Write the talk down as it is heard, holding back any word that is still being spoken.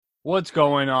What's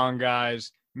going on,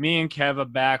 guys? Me and Kev are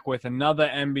back with another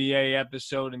NBA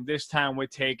episode, and this time we're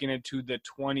taking it to the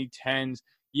 2010s.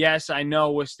 Yes, I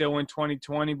know we're still in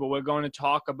 2020, but we're going to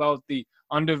talk about the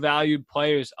undervalued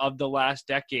players of the last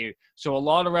decade. So, a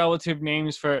lot of relative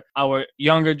names for our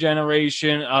younger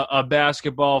generation of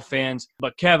basketball fans.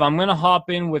 But, Kev, I'm going to hop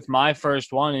in with my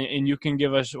first one, and you can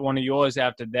give us one of yours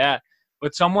after that.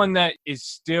 But someone that is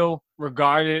still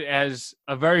regarded as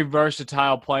a very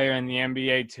versatile player in the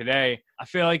NBA today, I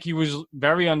feel like he was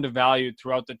very undervalued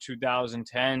throughout the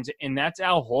 2010s, and that's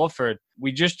Al Horford.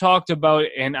 We just talked about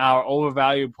in our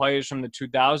overvalued players from the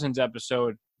 2000s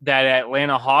episode that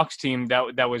Atlanta Hawks team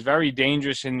that was very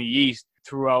dangerous in the East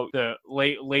throughout the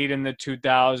late in the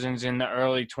 2000s and the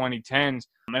early 2010s.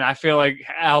 And I feel like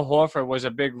Al Horford was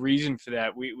a big reason for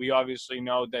that. We obviously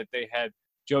know that they had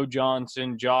Joe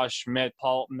Johnson, Josh Smith,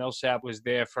 Paul Millsap was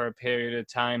there for a period of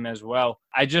time as well.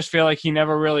 I just feel like he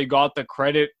never really got the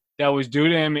credit that was due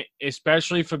to him,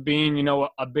 especially for being,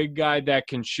 a big guy that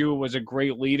can shoot, was a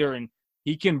great leader, and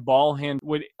he can ball handle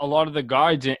with a lot of the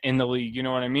guards in the league. You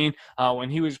know what I mean? When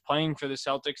he was playing for the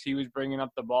Celtics, he was bringing up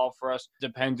the ball for us,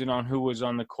 depending on who was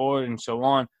on the court and so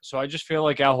on. So I just feel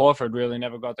like Al Horford really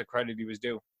never got the credit he was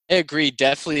due. I agree.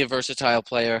 Definitely a versatile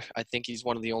player. I think he's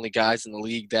one of the only guys in the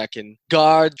league that can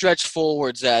guard, stretch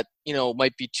forwards that,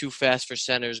 might be too fast for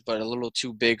centers, but a little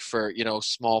too big for,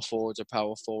 small forwards or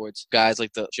power forwards. Guys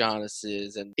like the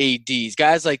Giannis's and ADs,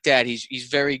 guys like that. He's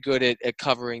very good at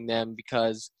covering them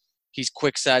because he's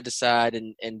quick side to side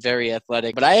and very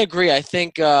athletic. But I agree. I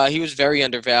think he was very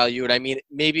undervalued. I mean,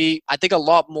 I think a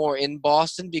lot more in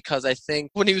Boston because I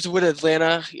think when he was with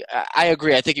Atlanta, I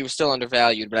agree. I think he was still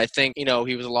undervalued. But I think, he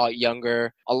was a lot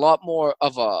younger, a lot more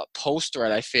of a post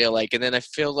threat, I feel like. And then I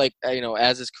feel like,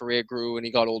 as his career grew and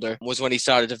he got older was when he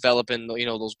started developing,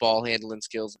 those ball handling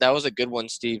skills. That was a good one,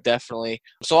 Steve, definitely.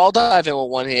 So I'll dive in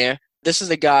with one here. This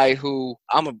is a guy who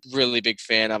I'm a really big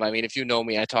fan of. I mean, if you know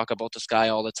me, I talk about this guy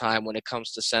all the time when it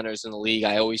comes to centers in the league.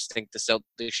 I always think the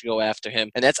Celtics should go after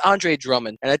him, and that's Andre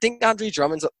Drummond. And I think Andre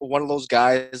Drummond's one of those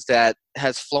guys that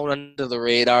has flown under the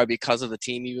radar because of the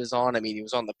team he was on. I mean, he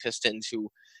was on the Pistons, who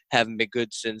haven't been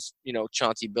good since,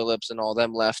 Chauncey Billups and all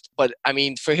them left. But, I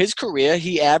mean, for his career,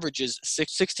 he averages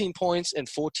 16 points and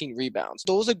 14 rebounds.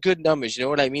 Those are good numbers, you know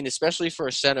what I mean? Especially for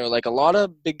a center. Like, a lot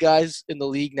of big guys in the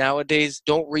league nowadays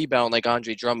don't rebound like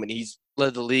Andre Drummond. He's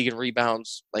led the league in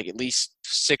rebounds like at least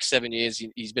 6-7 years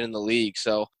he's been in the league.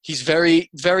 So he's very,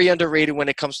 very underrated when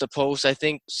it comes to posts. I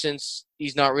think since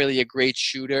he's not really a great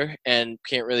shooter and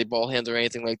can't really ball handle or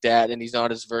anything like that, and he's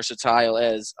not as versatile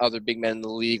as other big men in the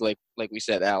league, like we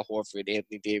said, Al Horford,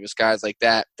 Anthony Davis, guys like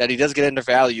that he does get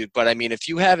undervalued. But, I mean, if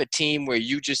you have a team where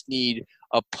you just need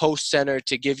a post center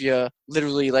to give you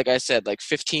literally, like I said, like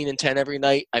 15 and 10 every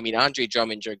night, I mean, Andre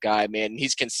Drummond's your guy, man.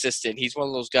 He's consistent. He's one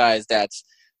of those guys that's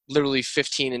literally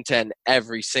 15 and 10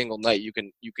 every single night. You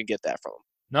can get that from him.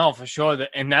 No, for sure.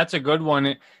 And that's a good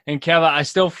one. And Kevin, I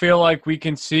still feel like we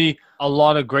can see a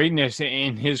lot of greatness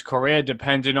in his career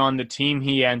depending on the team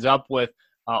he ends up with.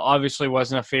 Obviously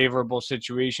wasn't a favorable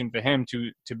situation for him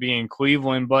to be in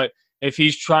Cleveland, but if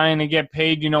he's trying to get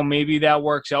paid, maybe that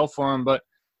works out for him. But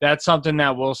that's something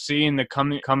that we'll see in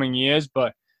the coming years.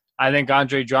 But I think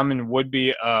Andre Drummond would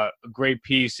be a great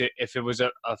piece if it was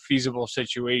a feasible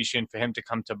situation for him to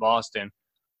come to Boston.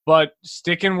 But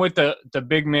sticking with the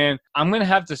big man, I'm going to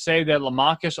have to say that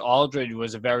LaMarcus Aldridge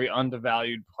was a very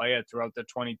undervalued player throughout the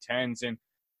 2010s. And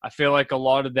I feel like a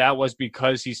lot of that was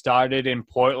because he started in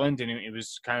Portland and it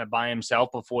was kind of by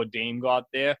himself before Dame got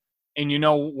there. And,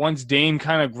 once Dame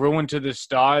kind of grew into the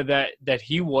star that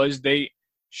he was, they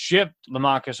shipped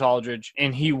LaMarcus Aldridge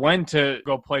and he went to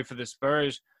go play for the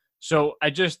Spurs. So I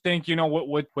just think,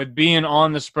 with being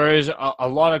on the Spurs, a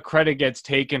lot of credit gets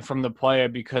taken from the player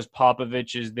because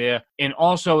Popovich is there. And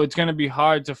also it's going to be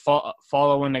hard to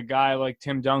follow in a guy like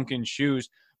Tim Duncan's shoes.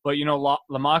 But,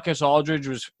 LaMarcus Aldridge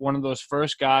was one of those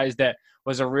first guys that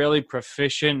was a really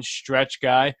proficient stretch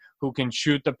guy who can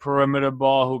shoot the perimeter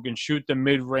ball, who can shoot the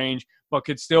mid-range, but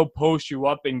could still post you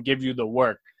up and give you the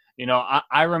work.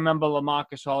 I remember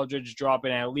LaMarcus Aldridge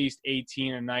dropping at least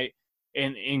 18 a night.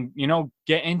 And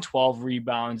getting 12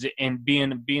 rebounds and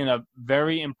being a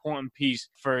very important piece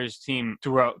for his team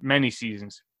throughout many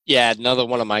seasons. Yeah, another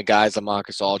one of my guys,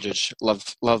 LaMarcus Aldridge.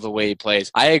 Love the way he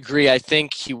plays. I agree. I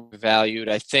think he was valued.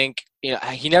 I think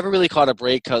he never really caught a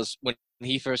break because when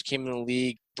he first came in the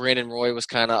league, Brandon Roy was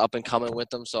kind of up and coming with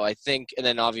them. So I think, and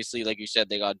then obviously, like you said,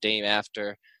 they got Dame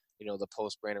after, the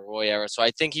post Brandon Roy era. So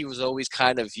I think he was always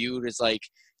kind of viewed as like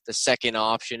the second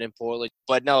option in Portland.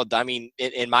 But no, I mean,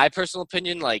 in my personal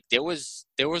opinion, like there was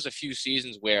a few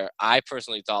seasons where I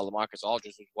personally thought LaMarcus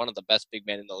Aldridge was one of the best big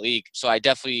men in the league. So I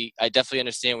definitely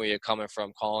understand where you're coming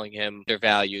from, calling him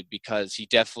undervalued, because he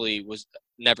definitely was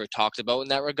never talked about in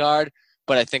that regard.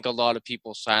 But I think a lot of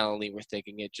people silently were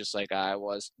thinking it just like I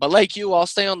was. But like you, I'll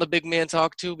stay on the big man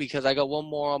talk too, because I got one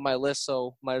more on my list,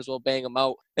 so might as well bang him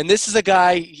out. And this is a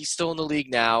guy, he's still in the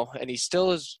league now, and he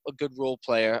still is a good role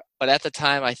player. But at the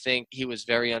time, I think he was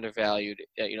very undervalued,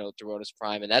 throughout his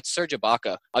prime, and that's Serge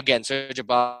Ibaka. Again, Serge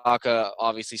Ibaka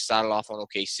obviously started off on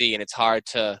OKC, and it's hard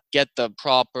to get the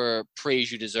proper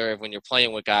praise you deserve when you're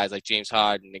playing with guys like James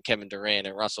Harden and Kevin Durant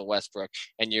and Russell Westbrook,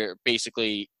 and you're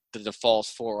basically the default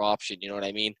fourth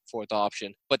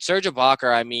option. But Serge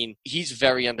Ibaka, I mean, he's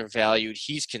very undervalued.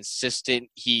 He's consistent.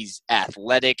 He's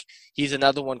athletic. He's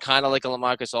another one kind of like a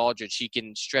LaMarcus Aldridge. He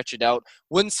can stretch it out.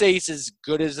 Wouldn't say he's as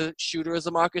good as a shooter as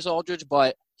LaMarcus Aldridge,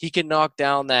 but he can knock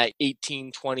down that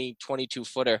 18, 20,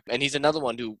 22-footer. And he's another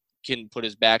one who can put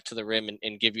his back to the rim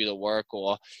and give you the work.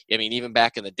 Or, I mean, even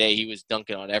back in the day, he was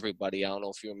dunking on everybody. I don't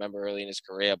know if you remember early in his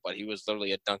career, but he was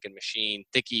literally a dunking machine. I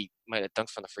think he might have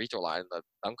dunked from the free throw line in the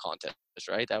dunk contest,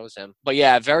 right? That was him. But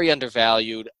yeah, very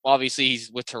undervalued. Obviously, he's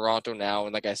with Toronto now,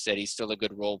 and like I said, he's still a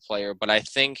good role player. But I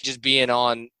think just being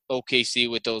on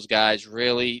OKC with those guys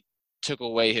really took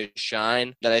away his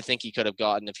shine that I think he could have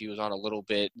gotten if he was on a little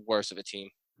bit worse of a team.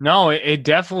 No, it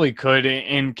definitely could.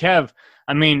 And Kev,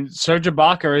 I mean, Serge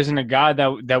Ibaka isn't a guy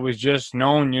that was just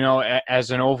known,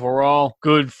 as an overall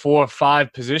good 4 or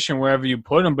 5 position wherever you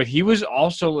put him. But he was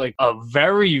also like a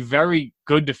very, very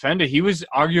good defender. He was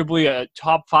arguably a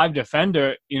top 5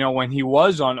 defender, when he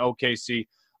was on OKC.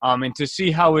 And to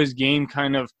see how his game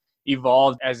kind of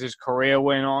evolved as his career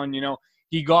went on,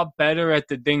 he got better at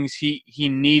the things he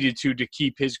needed to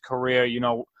keep his career,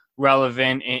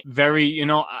 relevant and very,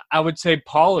 I would say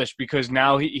polished, because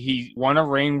now he won a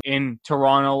ring in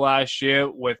Toronto last year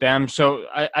with them. So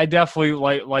I definitely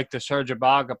like the Serge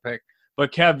Ibaka pick.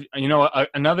 But Kev,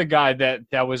 another guy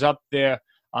that was up there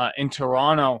in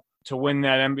Toronto to win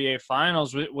that NBA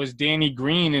Finals was Danny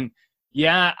Green. And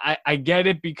yeah, I get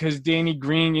it, because Danny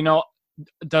Green,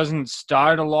 doesn't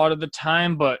start a lot of the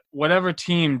time, but whatever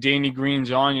team Danny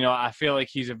Green's on, I feel like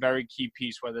he's a very key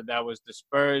piece, whether that was the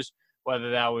Spurs,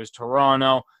 whether that was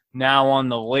Toronto, now on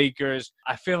the Lakers.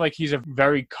 I feel like he's a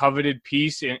very coveted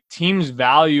piece, and teams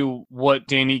value what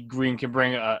Danny Green can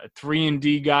bring, a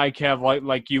 3-and-D guy, Kev,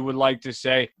 like you would like to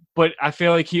say. But I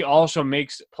feel like he also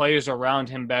makes players around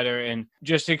him better, and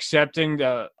just accepting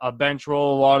a bench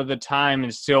role a lot of the time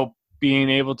and still being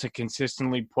able to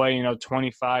consistently play,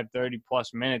 25,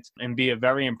 30-plus minutes and be a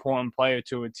very important player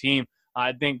to a team,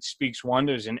 I think speaks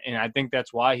wonders, and I think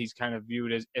that's why he's kind of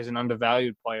viewed as an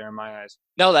undervalued player in my eyes.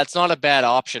 No, that's not a bad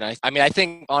option. I mean, I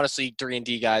think, honestly,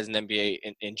 3-and-D guys in the NBA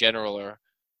in general are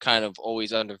kind of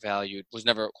always undervalued. Was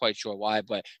never quite sure why,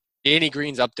 but Danny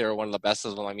Green's up there, one of the best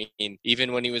of them. I mean,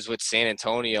 even when he was with San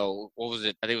Antonio, what was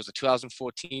it? I think it was a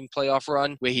 2014 playoff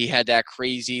run where he had that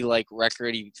crazy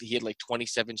record. He had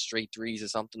 27 straight threes or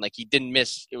something. He didn't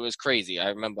miss. It was crazy. I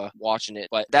remember watching it.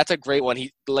 But that's a great one.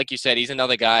 He, like you said, he's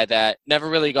another guy that never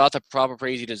really got the proper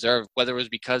praise he deserved, whether it was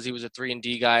because he was a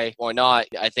 3-and-D guy or not.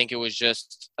 I think it was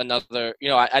just another,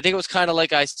 I think it was kind of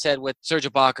like I said with Serge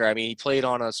Ibaka. I mean, he played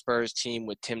on a Spurs team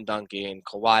with Tim Duncan,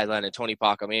 Kawhi Leonard, Tony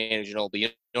Parker, but you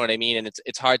know what I mean? And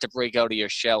it's hard to break out of your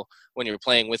shell when you're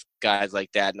playing with guys like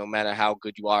that, no matter how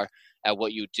good you are at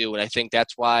what you do. And I think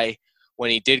that's why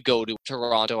when he did go to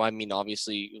Toronto, I mean,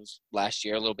 obviously it was last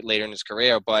year, a little bit later in his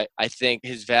career, but I think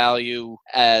his value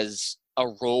as a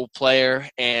role player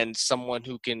and someone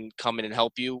who can come in and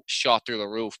help you shot through the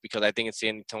roof, because I think in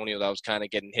San Antonio that was kind of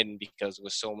getting hidden because there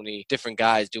was so many different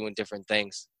guys doing different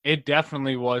things. It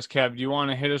definitely was, Kev. Do you want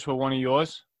to hit us with one of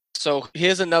yours? So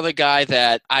here's another guy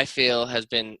that I feel has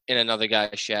been in another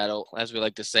guy's shadow, as we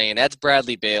like to say, and that's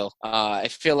Bradley Beal. I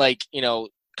feel like,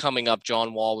 coming up,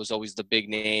 John Wall was always the big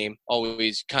name,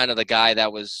 always kind of the guy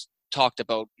that was talked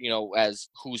about, as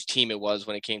whose team it was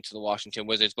when it came to the Washington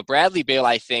Wizards. But Bradley Beal,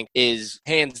 I think, is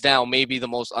hands down maybe the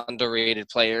most underrated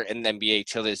player in the NBA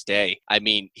to this day. I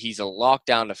mean, he's a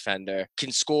lockdown defender,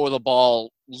 can score the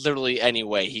ball literally any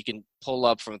way. He can pull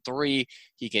up from 3,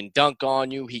 he can dunk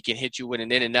on you, he can hit you with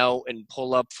an in and out and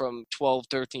pull up from 12,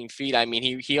 13 feet. I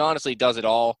mean, he honestly does it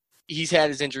all. He's had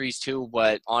his injuries too,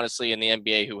 but honestly in the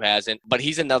NBA, who hasn't? But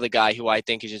he's another guy who I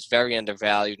think is just very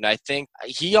undervalued. And I think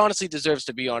he honestly deserves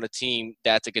to be on a team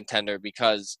that's a contender,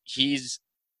 because he's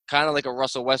kind of like a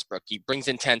Russell Westbrook. He brings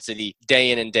intensity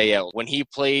day in and day out. When he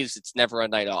plays, it's never a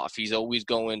night off. He's always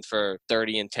going for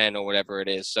 30 and 10 or whatever it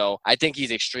is. So I think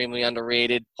he's extremely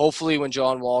underrated. Hopefully when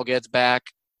John Wall gets back,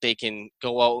 they can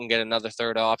go out and get another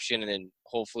third option and then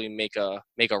hopefully make a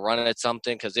run at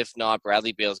something. Because if not,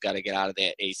 Bradley Beal's got to get out of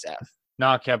there ASAP.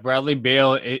 No, Kev, Bradley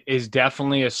Beal is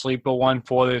definitely a sleeper one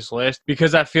for this list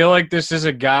because I feel like this is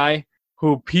a guy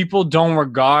who people don't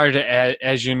regard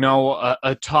as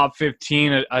a top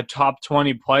 15, a top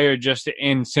 20 player just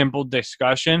in simple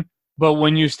discussion. But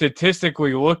when you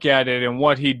statistically look at it and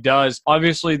what he does,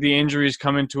 obviously the injuries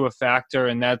come into a factor,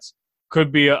 and that's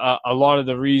could be a lot of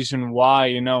the reason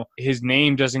why, his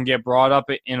name doesn't get brought up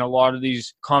in a lot of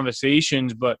these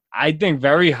conversations. But I think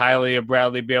very highly of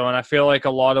Bradley Beal, and I feel like a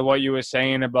lot of what you were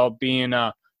saying about being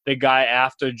the guy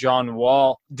after John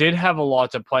Wall did have a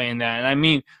lot to play in that. And I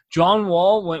mean, John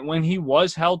Wall, when he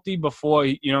was healthy before,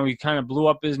 he kind of blew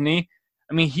up his knee,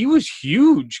 I mean, he was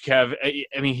huge, Kev.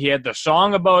 I mean, he had the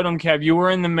song about him, Kev. You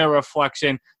were in the mirror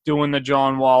flexing, doing the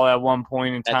John Wall at one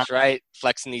point in time. That's right.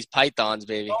 Flexing these pythons,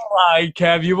 baby. All right,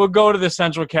 Kev. You would go to the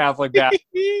Central Catholic that.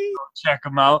 Check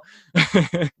him out.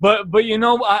 but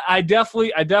I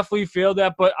definitely feel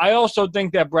that. But I also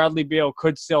think that Bradley Beal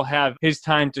could still have his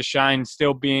time to shine,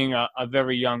 still being a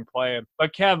very young player.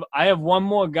 But, Kev, I have one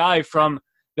more guy from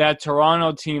that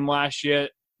Toronto team last year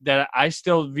that I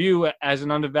still view as an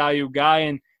undervalued guy.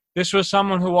 And this was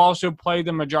someone who also played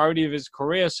the majority of his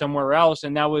career somewhere else,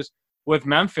 and that was with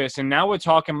Memphis. And now we're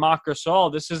talking Marc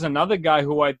Gasol. This is another guy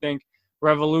who I think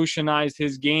revolutionized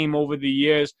his game over the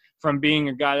years from being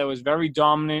a guy that was very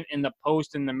dominant in the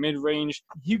post and the mid-range.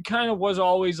 He kind of was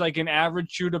always like an average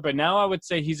shooter, but now I would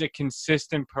say he's a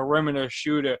consistent perimeter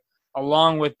shooter,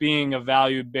 along with being a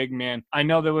valued big man. I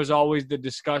know there was always the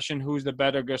discussion who's the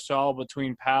better Gasol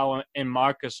between Powell and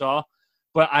Marc Gasol,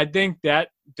 but I think that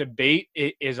debate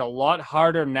is a lot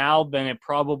harder now than it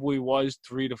probably was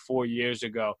 3 to 4 years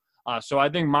ago. So I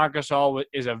think Marc Gasol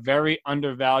is a very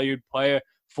undervalued player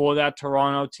for that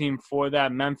Toronto team, for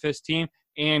that Memphis team,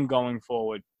 and going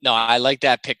forward. No, I like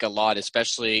that pick a lot,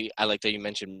 especially I like that you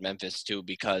mentioned Memphis too,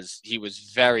 because he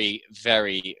was very,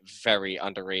 very, very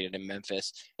underrated in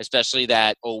Memphis, especially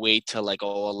that 08 to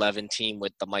 11 team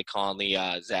with the Mike Conley,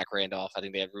 Zach Randolph. I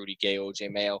think they had Rudy Gay, OJ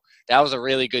Mayo. That was a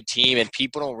really good team, and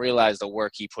people don't realize the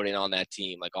work he put in on that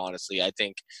team. Honestly, I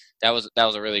think that was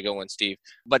a really good one, Steve.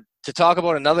 But to talk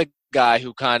about another guy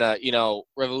who kind of,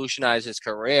 revolutionized his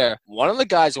career, one of the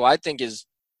guys who I think is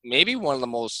maybe one of the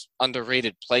most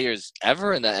underrated players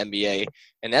ever in the NBA,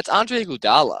 and that's Andre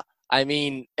Iguodala. I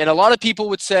mean, and a lot of people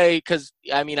would say, because,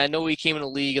 I know he came in the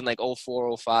league in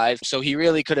 04, 05, so he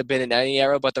really could have been in any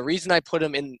era, but the reason I put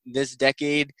him in this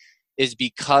decade is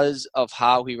because of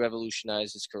how he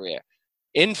revolutionized his career.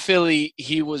 In Philly,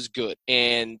 he was good,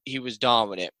 and he was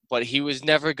dominant, but he was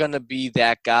never going to be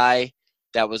that guy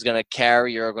that was going to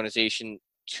carry your organization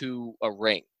to a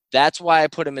ring. That's why I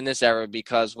put him in this era,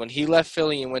 because when he left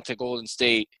Philly and went to Golden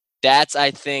State, that's, I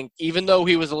think, even though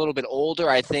he was a little bit older,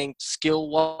 I think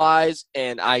skill-wise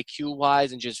and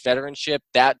IQ-wise and just veteranship,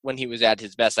 that when he was at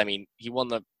his best, he won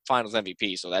the Finals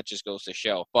MVP, so that just goes to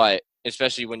show. But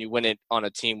especially when you win it on a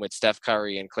team with Steph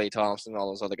Curry and Klay Thompson and all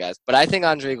those other guys. But I think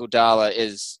Andre Iguodala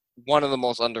is one of the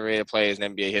most underrated players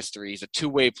in NBA history. He's a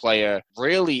two-way player,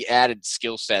 really added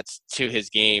skill sets to his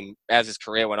game as his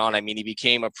career went on. He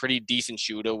became a pretty decent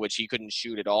shooter, which he couldn't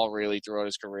shoot at all really throughout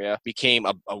his career. Became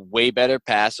a way better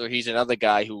passer. He's another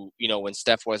guy who, when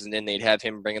Steph wasn't in, they'd have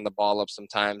him bringing the ball up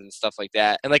sometimes and stuff like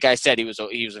that. And like I said, he was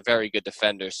a very good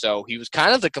defender. So he was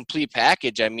kind of the complete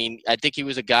package. I think he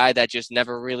was a guy that just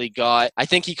never really got – I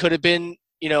think he could have been –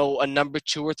 a number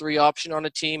 2 or 3 option on a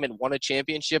team and won a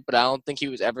championship, but I don't think he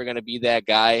was ever going to be that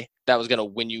guy that was going to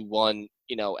win you one,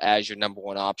 as your number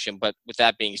 1 option. But with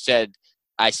that being said,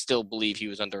 I still believe he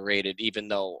was underrated, even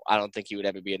though I don't think he would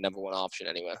ever be a number 1 option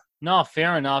anyway. No,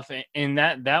 fair enough. And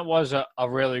that was a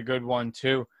really good one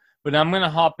too. But I'm going to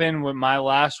hop in with my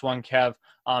last one, Kev.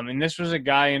 And this was a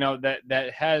guy,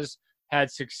 that has had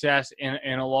success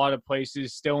in a lot of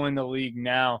places, still in the league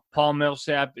now. Paul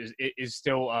Millsap is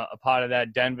still a part of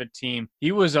that Denver team.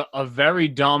 He was a very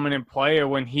dominant player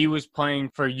when he was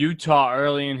playing for Utah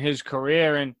early in his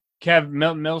career. And Kev,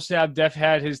 Millsap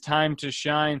had his time to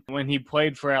shine when he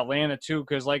played for Atlanta too,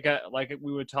 because like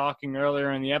we were talking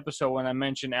earlier in the episode when I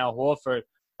mentioned Al Horford,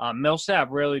 Millsap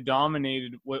really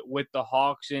dominated with the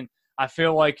Hawks. And I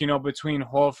feel like, between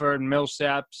Horford,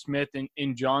 Millsap, Smith,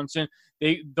 and Johnson,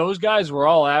 those guys were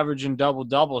all averaging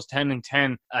double-doubles, 10 and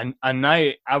 10 a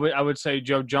night. I would say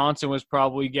Joe Johnson was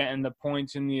probably getting the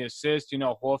points and the assists.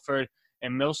 Horford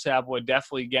and Millsap were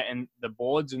definitely getting the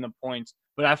boards and the points.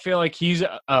 but I feel like he's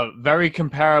a very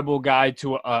comparable guy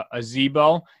to a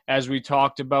Zebo, as we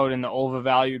talked about in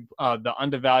the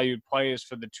undervalued players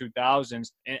for the 2000s.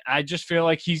 And I just feel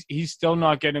like he's still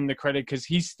not getting the credit because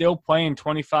he's still playing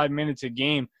 25 minutes a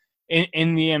game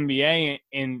in the NBA.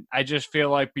 And I just feel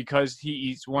like because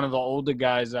he's one of the older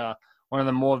guys, one of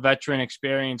the more veteran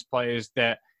experienced players,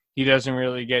 that he doesn't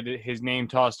really get his name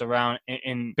tossed around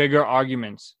in bigger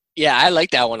arguments. Yeah, I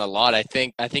like that one a lot. I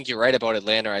think you're right about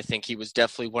Atlanta. I think he was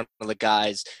definitely one of the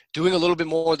guys doing a little bit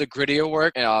more of the grittier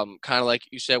work, kind of like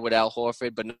you said with Al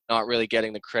Horford, but not really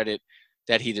getting the credit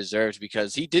that he deserves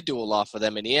because he did do a lot for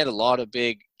them, and he had a lot of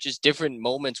big, just different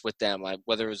moments with them, like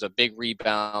whether it was a big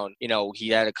rebound, he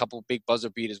had a couple big buzzer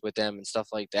beaters with them and stuff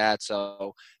like that.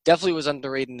 So definitely was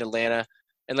underrated in Atlanta,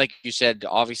 and like you said,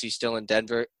 obviously still in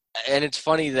Denver. And it's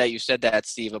funny that you said that,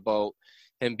 Steve, about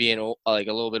him being like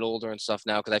a little bit older and stuff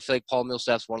now, because I feel like Paul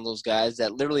Millsap's one of those guys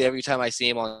that literally every time I see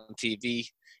him on TV,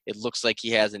 it looks like he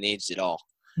hasn't aged at all.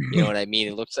 You know what I mean?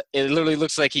 It literally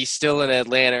looks like he's still in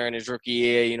Atlanta in his rookie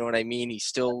year. You know what I mean? He's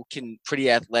still pretty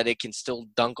athletic, can still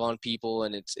dunk on people,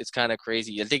 and it's kind of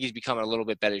crazy. I think he's becoming a little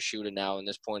bit better shooter now in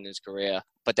this point in his career.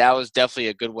 But that was definitely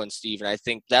a good one, Steve, and I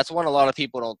think that's one a lot of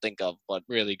people don't think of, but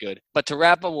really good. But to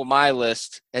wrap up with my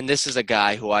list, and this is a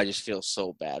guy who I just feel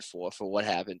so bad for what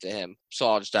happened to him. So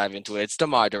I'll just dive into it. It's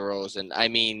DeMar DeRozan. I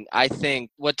mean, I think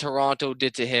what Toronto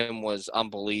did to him was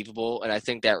unbelievable, and I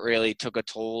think that really took a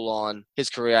toll on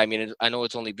his career. I mean, I know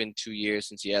it's only been 2 years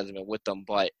since he hasn't been with them,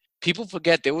 but people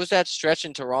forget there was that stretch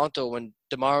in Toronto when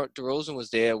DeMar DeRozan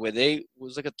was there where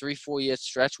was like a 3-4 year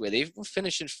stretch where they were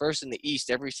finishing first in the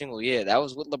East every single year. That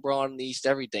was with LeBron in the East,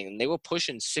 everything. And they were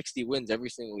pushing 60 wins every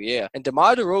single year. And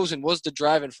DeMar DeRozan was the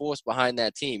driving force behind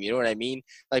that team. You know what I mean?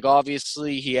 Like,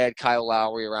 obviously, he had Kyle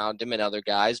Lowry around him and other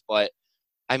guys, but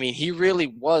I mean, he really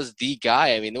was the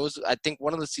guy. I mean, I think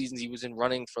one of the seasons he was in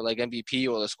running for like MVP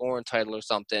or the scoring title or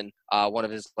something, one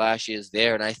of his last years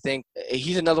there. And I think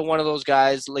he's another one of those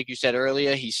guys, like you said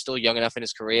earlier, he's still young enough in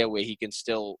his career where he can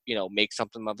still, make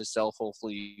something of himself,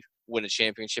 hopefully win a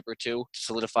championship or two to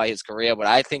solidify his career. But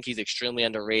I think he's extremely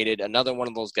underrated. Another one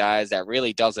of those guys that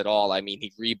really does it all. I mean,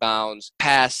 he rebounds,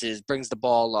 passes, brings the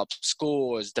ball up,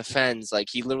 scores, defends. Like,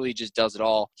 he literally just does it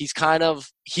all.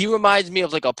 He reminds me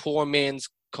of like a poor man's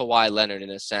Kawhi Leonard in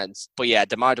a sense. But yeah,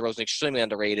 DeMar DeRozan, extremely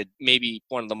underrated, maybe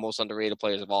one of the most underrated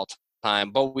players of all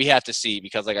time. But we have to see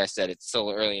because, like I said, it's still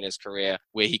early in his career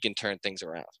where he can turn things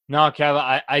around. No, Kevin,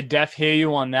 I def hear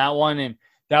you on that one. And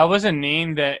that was a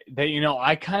name that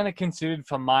I kind of considered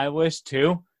for my list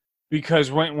too, because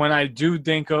when I do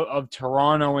think of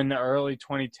Toronto in the early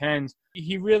 2010s,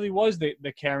 he really was the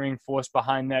carrying force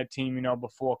behind that team,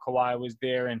 before Kawhi was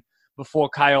there and before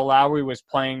Kyle Lowry was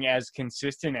playing as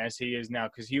consistent as he is now,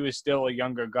 because he was still a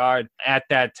younger guard at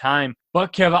that time.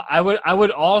 But Kevin, I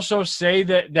would also say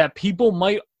that people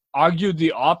might argue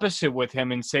the opposite with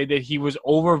him and say that he was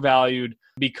overvalued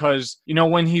because,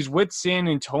 when he's with San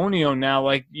Antonio now,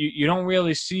 like you don't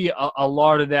really see a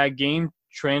lot of that game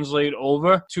translate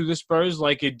over to the Spurs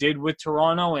like it did with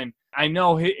Toronto. And I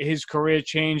know his career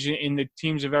changed and the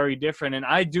teams are very different. And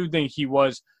I do think he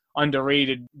was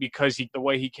underrated because the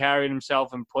way he carried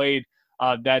himself and played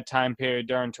that time period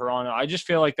during Toronto. I just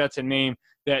feel like that's a name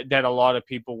that a lot of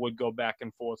people would go back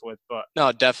and forth with. But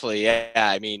no, definitely. Yeah.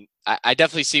 I mean, I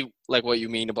definitely see like what you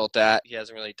mean about that. He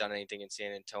hasn't really done anything in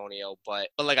San Antonio, but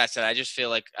like I said, I just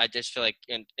feel like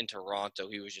in Toronto,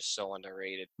 he was just so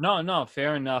underrated. No,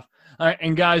 fair enough. All right,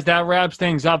 and guys, that wraps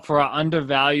things up for our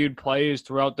undervalued players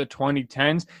throughout the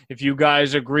 2010s. If you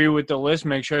guys agree with the list,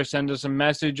 make sure to send us a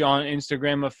message on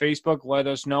Instagram or Facebook. Let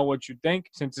us know what you think.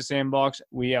 Since the Sandbox,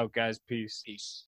 we out, guys. Peace.